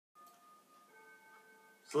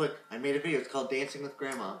So look, I made a video. It's called Dancing with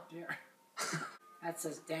Grandma. Oh dear. That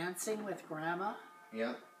says Dancing with Grandma?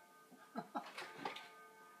 Yep.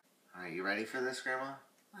 Alright, you ready for this, Grandma?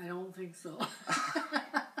 I don't think so.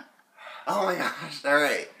 Oh my gosh.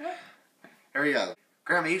 Alright. Here we go.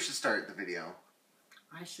 Grandma, you should start the video.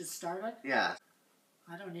 I should start it? Yeah.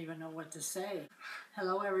 I don't even know what to say.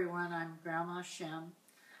 Hello everyone, I'm Grandma Shem.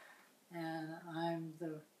 And I'm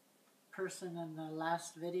the person in the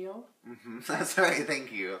last video. That's right,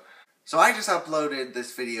 thank you. So I just uploaded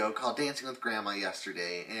this video called Dancing with Grandma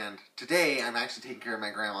yesterday, and today I'm actually taking care of my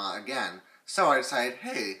grandma again. So I decided,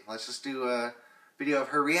 hey, let's just do a video of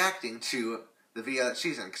her reacting to the video that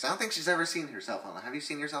she's in, because I don't think she's ever seen herself online. Have you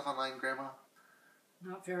seen yourself online, Grandma?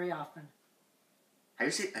 Not very often.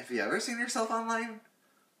 Have you ever seen yourself online?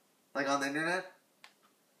 Like on the internet?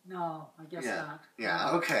 No, I guess not.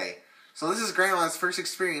 Yeah, okay. So this is Grandma's first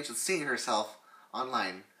experience with seeing herself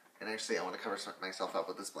online. And actually, I want to cover myself up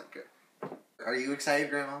with this blanket. Are you excited,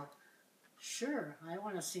 Grandma? Sure, I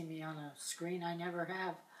want to see me on a screen I never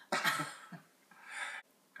have.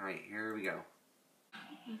 Alright, here we go.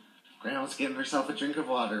 Grandma's getting herself a drink of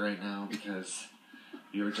water right now because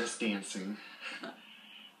you were just dancing.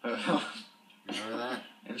 Remember that?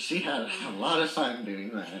 And she had a lot of fun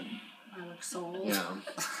doing that. I look so old. Yeah.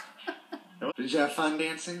 Did you have fun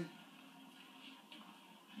dancing?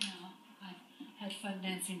 No, I've had fun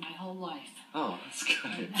dancing my whole life. Oh, that's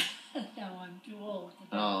good. Now I'm too old to dance.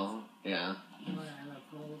 Oh, yeah. Boy, I look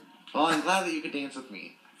old. Well, I'm glad that you could dance with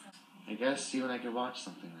me. I guess you and I could watch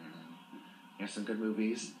something right now. Here's some good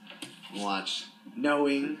movies. Watch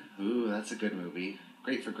Knowing. Ooh, that's a good movie.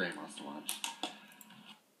 Great for grandmas to watch.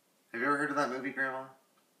 Have you ever heard of that movie, Grandma?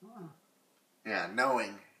 Yeah,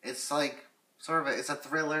 Knowing. It's like, sort of it's a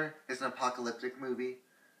thriller. It's an apocalyptic movie.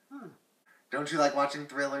 Don't you like watching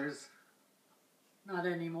thrillers? Not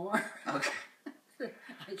anymore. Okay.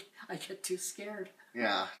 I get too scared.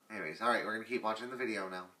 Yeah. Anyways, alright, we're going to keep watching the video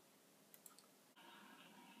now.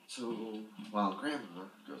 So, while Grandma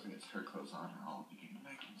goes and gets her clothes on, I'll be getting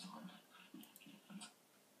my clothes on.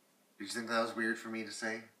 Did you think that was weird for me to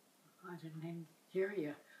say? I didn't even hear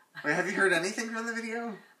you. Wait, have you heard anything from the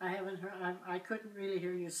video? I haven't heard. I couldn't really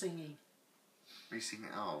hear you singing. Are you singing?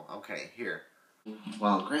 Oh, okay. Here.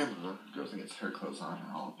 While Grandma goes and gets her clothes on,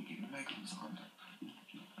 I'll be getting my clothes on.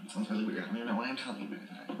 That sounds really weird. I don't even know why I'm telling you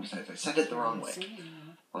that. Besides, I said it the wrong way.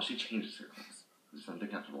 While she changes her clothes to something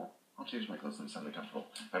comfortable, I'll change my clothes into something comfortable.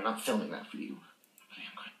 I'm not filming that for you.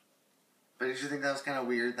 But did you think that was kind of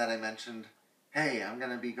weird that I mentioned, hey, I'm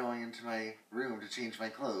going to be going into my room to change my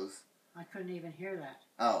clothes? I couldn't even hear that.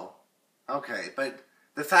 Oh, okay. But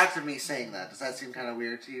the fact of me saying that, does that seem kind of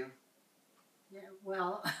weird to you? Yeah,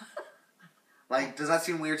 well... Like, does that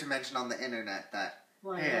seem weird to mention on the internet that,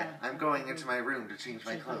 well, hey, yeah, I'm going into my room to change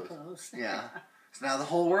my clothes? Yeah. Yeah. So now the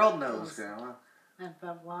whole world knows, Grandma.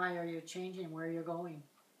 But why are you changing? Where are you going?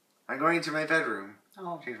 I'm going into my bedroom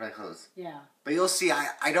to change my clothes. Yeah. But you'll see,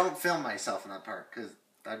 I don't film myself in that part, because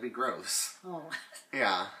that'd be gross. Oh.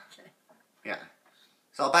 Yeah. Okay. Yeah.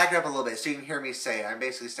 So I'll back it up a little bit so you can hear me say, I'm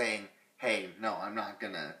basically saying, hey, no, I'm not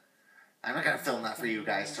gonna film that for you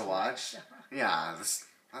guys to watch. Yeah,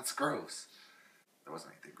 that's gross. There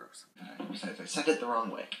wasn't anything gross. Besides, I said it the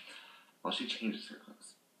wrong way. While she changes her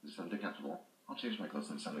clothes to something comfortable, I'll change my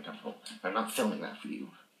clothes into something comfortable. I'm not filming that for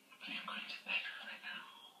you. I am going to bed right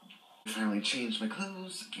now. I finally changed my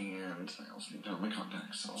clothes, and I also need to put on my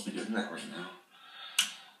contacts, so I'll be doing that right now.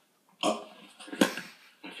 Oh.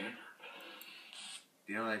 Okay.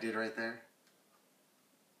 You know what I did right there?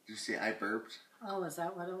 Did you see I burped? Oh, is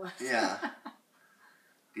that what it was? Yeah.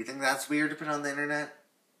 Do you think that's weird to put on the internet?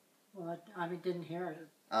 Well, I didn't hear it.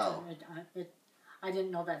 Oh. I didn't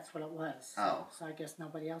know that's what it was. Oh. So I guess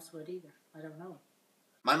nobody else would either. I don't know.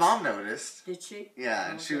 My mom noticed. Did she? Yeah,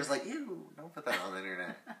 and she was like, ew, don't put that on the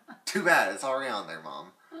internet. Too bad, it's already on there,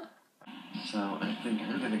 Mom. So I think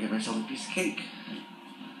I'm gonna get myself a piece of cake.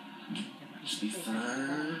 Just be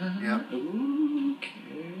fun. Yep.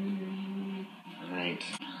 Okay. Alright.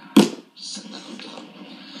 Set that on top.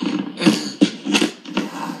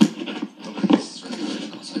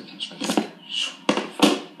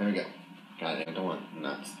 There we go. Got it. I don't want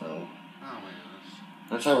nuts, though. Oh my gosh.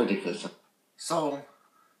 That's how ridiculous. So,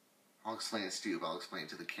 I'll explain it to you, but I'll explain it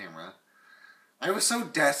to the camera. I was so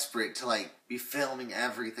desperate to, like, be filming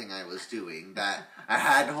everything I was doing that I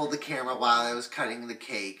had to hold the camera while I was cutting the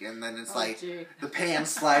cake, and then it's the pan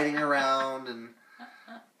sliding around, and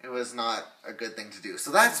it was not a good thing to do. So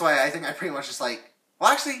that's why I think I pretty much just, like,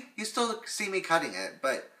 well, actually, you still see me cutting it,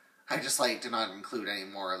 but I just, like, did not include any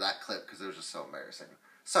more of that clip because it was just so embarrassing.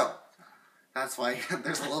 So, that's why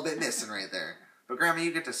there's a little bit missing right there. But, Grandma,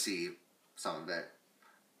 you get to see some of it.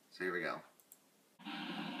 So here we go.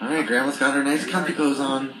 Alright, Grandma's got her nice comfy clothes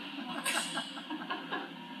on.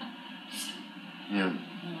 Yeah.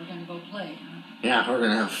 And we're going to go play, huh? Yeah, we're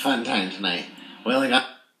going to have a fun time tonight. We only got...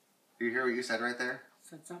 Do you hear what you said right there?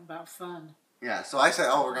 Said something about fun. Yeah, so I said,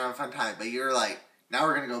 oh, we're going to have a fun time. But you're like, now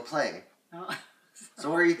we're going to go play. Oh. So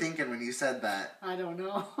what were you thinking when you said that? I don't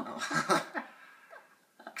know.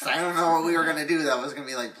 Because I don't know what we were going to do that was going to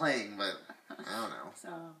be like playing, but I don't know. So,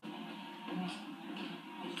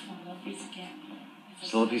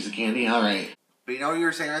 Still a piece of candy? Alright. But you know what you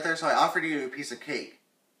were saying right there? So I offered you a piece of cake.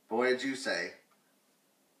 But what did you say?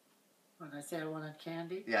 when I said I wanted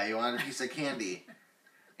candy, Yeah, you wanted a piece of candy.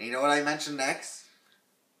 And you know what I mentioned next?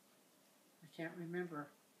 I can't remember.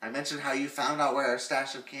 I mentioned how you found out where our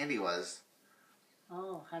stash of candy was.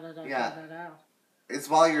 Oh, how did I Yeah. find that out? It's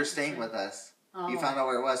while you were staying with us. Oh. You found out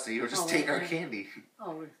where it was, so you would just take our right. candy.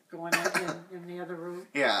 Oh, we're going in the other room?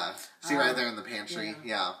 Yeah. See right Oh, there in the pantry?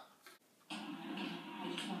 Yeah. A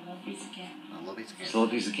little piece of candy. A little piece of candy. Just a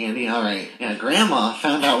little piece of candy? Alright. Yeah, Grandma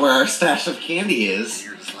found out where our stash of candy is.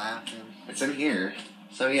 And you're just laughing. It's in here.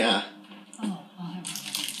 So yeah. Oh, I'll have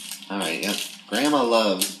one. Alright, yep. Grandma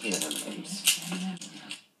loves peanut M&Ms.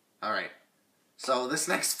 Alright. So this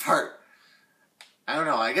next part, I don't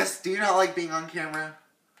know, I guess, do you not like being on camera?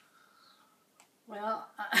 Well,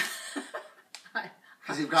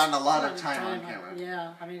 Because you've gotten a lot of time on camera.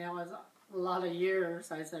 Yeah, I mean, it was a lot of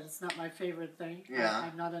years. I said it's not my favorite thing. Yeah.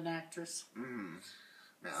 I'm not an actress. Mm.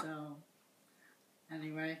 Yeah. So,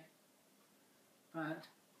 anyway, but...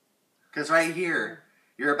 Because right here,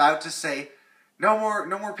 you're about to say, no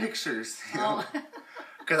more pictures. Oh.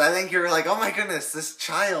 Because I think you're like, oh my goodness, this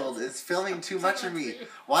child is filming too much of me.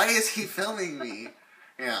 Why is he filming me?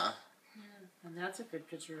 Yeah. And that's a good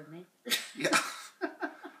picture of me. Yeah.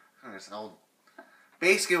 There's an old...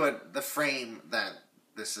 Basically what the frame that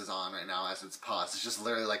this is on right now as it's paused is just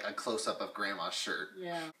literally like a close-up of Grandma's shirt.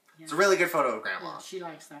 Yeah. It's a really good photo of Grandma. Yeah, she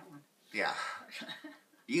likes that one. Yeah.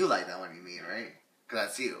 You like that one, you mean, right? Because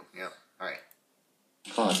that's you. Yep. Alright.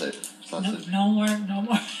 Closet. No more.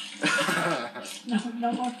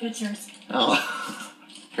 no more pictures. Oh.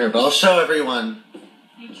 Here, but I'll show everyone.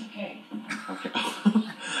 Eat your cake. Okay.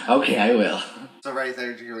 Okay, I will. So right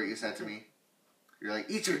there, did you hear what you said to me? You're like,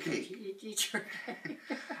 eat your cake. Eat your cake.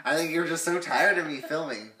 I think you were just so tired of me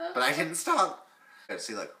filming, but I didn't stop. Okay,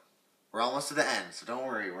 see, look. We're almost to the end, so don't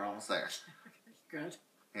worry, we're almost there. Good.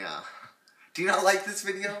 Yeah. Do you not like this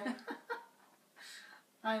video?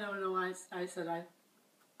 I don't know. I said I'm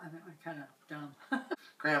kind of dumb.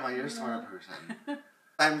 Grandma, you're a smart person.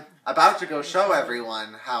 I'm about to go show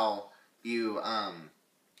everyone how you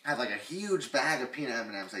have like a huge bag of peanut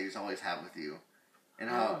M&Ms that you always have with you, and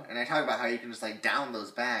how and I talk about how you can just like down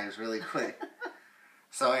those bags really quick.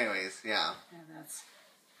 So, anyways, yeah. And that's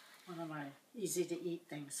one of my easy to eat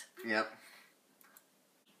things. Yep.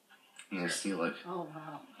 Yeah, see, look. Oh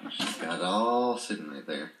wow. She's got it all sitting right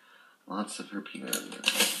there. Lots of her peanut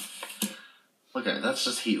M&Ms. Look at it. That's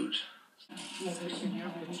just huge.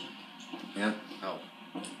 Yep. Oh.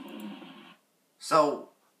 So,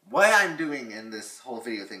 what I'm doing in this whole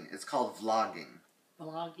video thing is called vlogging.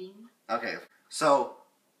 Vlogging? Okay. So,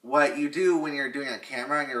 what you do when you're doing a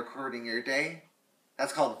camera and you're recording your day,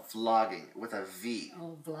 that's called vlogging with a V.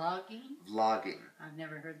 Oh, vlogging? Vlogging. I've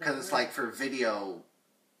never heard that. Because it's like for video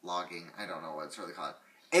logging. I don't know what it's really called.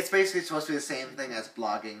 It's basically supposed to be the same thing as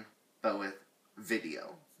blogging, but with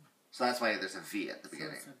video. So that's why there's a V at the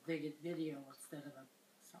beginning. So it's a big video instead of a...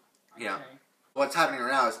 So, okay. Yeah. What's happening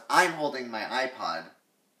right now is I'm holding my iPod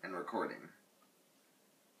and recording.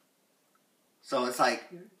 So it's like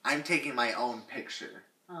I'm taking my own picture.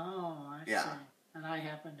 Oh, I see. And I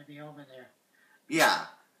happen to be over there. Yeah.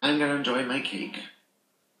 I'm going to enjoy my cake.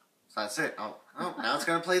 So that's it. Oh, now it's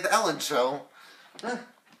going to play the Ellen show. Oh,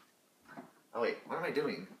 wait. What am I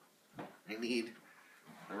doing? I need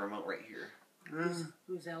a remote right here.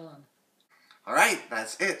 Who's Ellen? Alright,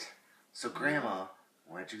 that's it. So, Grandma,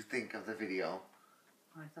 what did you think of the video?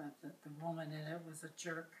 I thought that the woman in it was a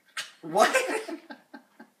jerk. What?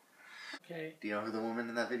 Okay. Do you know who the woman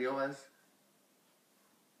in that video was?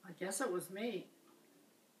 I guess it was me.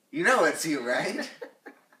 You know it's you, right?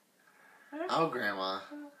 Oh, Grandma.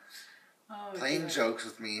 Oh, Playing jokes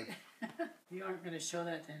with me. You aren't going to show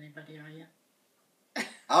that to anybody, are you?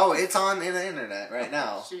 Oh, it's on in the internet right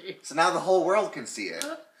now. So now the whole world can see it.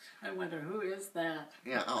 I wonder who is that?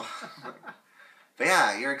 Yeah, oh. But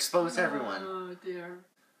yeah, you're exposed to everyone. Oh, dear.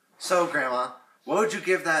 So, Grandma, what would you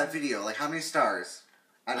give that video? Like, how many stars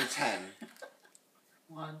out of 10?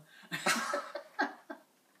 1.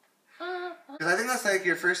 Because I think that's like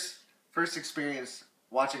your first experience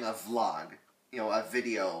watching a vlog. You know, a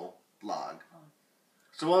video vlog.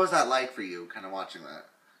 So what was that like for you, kind of watching that?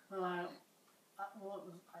 Well, I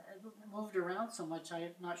moved around so much, I'm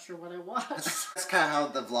not sure what I watched. That's kind of how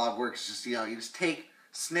the vlog works. Just, you know, you just take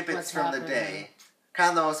snippets What's from the happening. day. Kind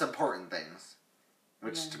of the most important things.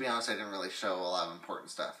 Which, Yeah. to be honest, I didn't really show a lot of important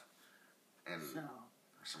stuff. And So, there's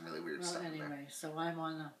some really weird well, stuff in there. anyway, so I'm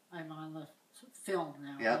on the film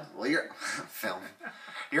now. Yep. Well, you're film.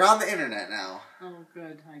 You're on the internet now. Oh,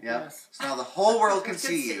 good. I Yep. guess. So now the whole world can Can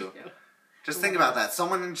see you. Just think about that.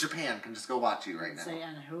 Someone in Japan can just go watch you right now. Say,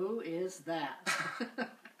 and who is that?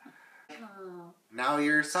 Oh, Now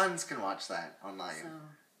your sons can watch that online. so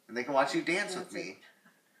And they can watch you dance with me.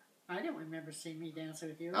 I don't remember seeing me dancing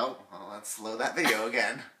with you. Oh, well, let's slow that video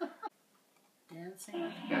again.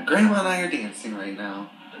 Dancing? Yeah, Grandma and I are dancing right now.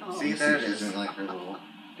 Oh. See, there it She's is. doing like her little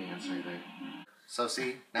dance right there. So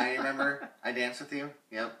see, now you remember I danced with you?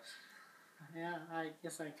 Yep. Yeah, I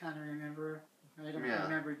guess I kind of remember. I don't Yeah.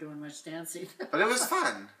 remember doing much dancing. But it was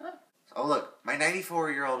fun. Oh look, my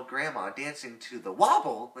 94-year-old grandma dancing to the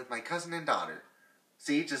wobble with my cousin and daughter.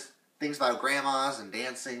 See, just things about grandmas and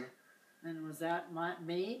dancing. And was that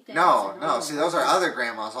me dancing? No, Oh, see, those are other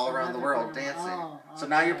grandmas all around the Other world grandma. dancing. Oh, So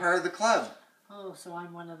now you're okay. part of the club. Oh, so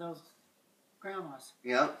I'm one of those grandmas.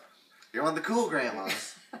 Yep. You're one of the cool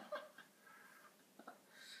grandmas.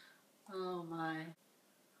 Oh my.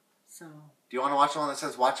 So, Do you want to watch the one that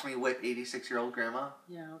says, "Watch me whip 86-year-old grandma"?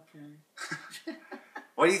 yeah, okay.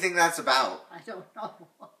 What do you think that's about? I don't know.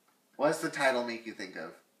 What does the title make you think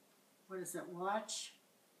of? What is it? Watch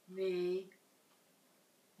me.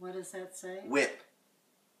 What does that say? Whip.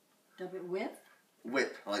 Whip?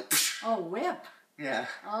 Whip. Like, psh. Oh, whip. Yeah.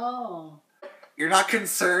 Oh. You're not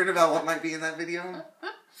concerned about what might be in that video?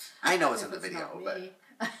 I know it's in the If video, not but... me.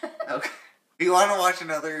 Okay. You want to watch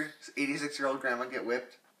another 86-year-old grandma get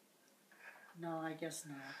whipped? No, I guess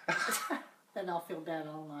not. Then I'll feel bad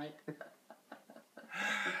all night.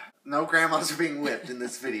 No grandmas are being whipped in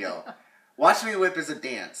this video. Watch Me Whip is a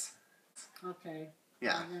dance. Okay.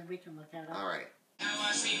 Yeah. And then we can look at it. Alright.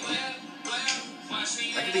 That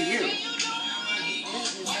could be you.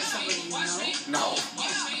 Is that somebody you know? No.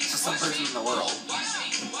 It's just some person in the world.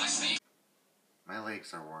 My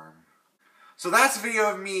legs are warm. So that's a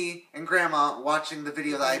video of me and Grandma watching the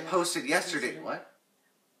video that I posted yesterday. What?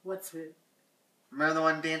 What's it? Remember the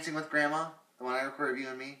one dancing with Grandma? The one I recorded of you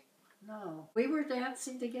and me? No. We were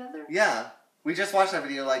dancing together? Yeah. We just watched that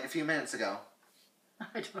video like a few minutes ago.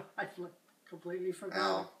 I completely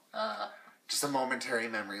forgot. Oh. Just a momentary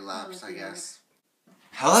memory lapse, Oh, I dear. guess.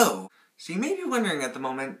 Hello. So you may be wondering at the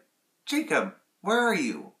moment, Jacob, where are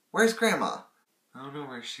you? Where's Grandma? I don't know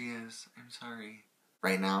where she is. I'm sorry.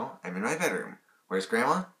 Right now, I'm in my bedroom. Where's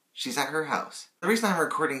Grandma? She's at her house. The reason I'm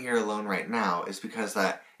recording here alone right now is because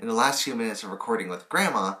that in the last few minutes of recording with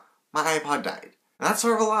Grandma, my iPod died. And that's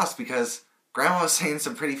sort of a loss because Grandma was saying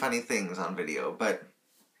some pretty funny things on video, but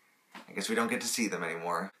I guess we don't get to see them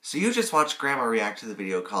anymore. So you just watched Grandma react to the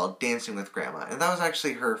video called Dancing with Grandma, and that was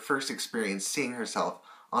actually her first experience seeing herself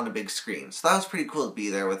on a big screen. So that was pretty cool to be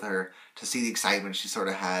there with her, to see the excitement she sort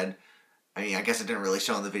of had. I mean, I guess it didn't really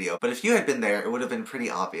show in the video, but if you had been there, it would have been pretty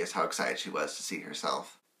obvious how excited she was to see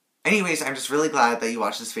herself. Anyways, I'm just really glad that you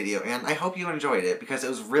watched this video, and I hope you enjoyed it, because it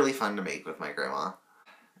was really fun to make with my grandma.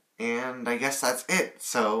 And I guess that's it,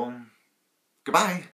 so goodbye!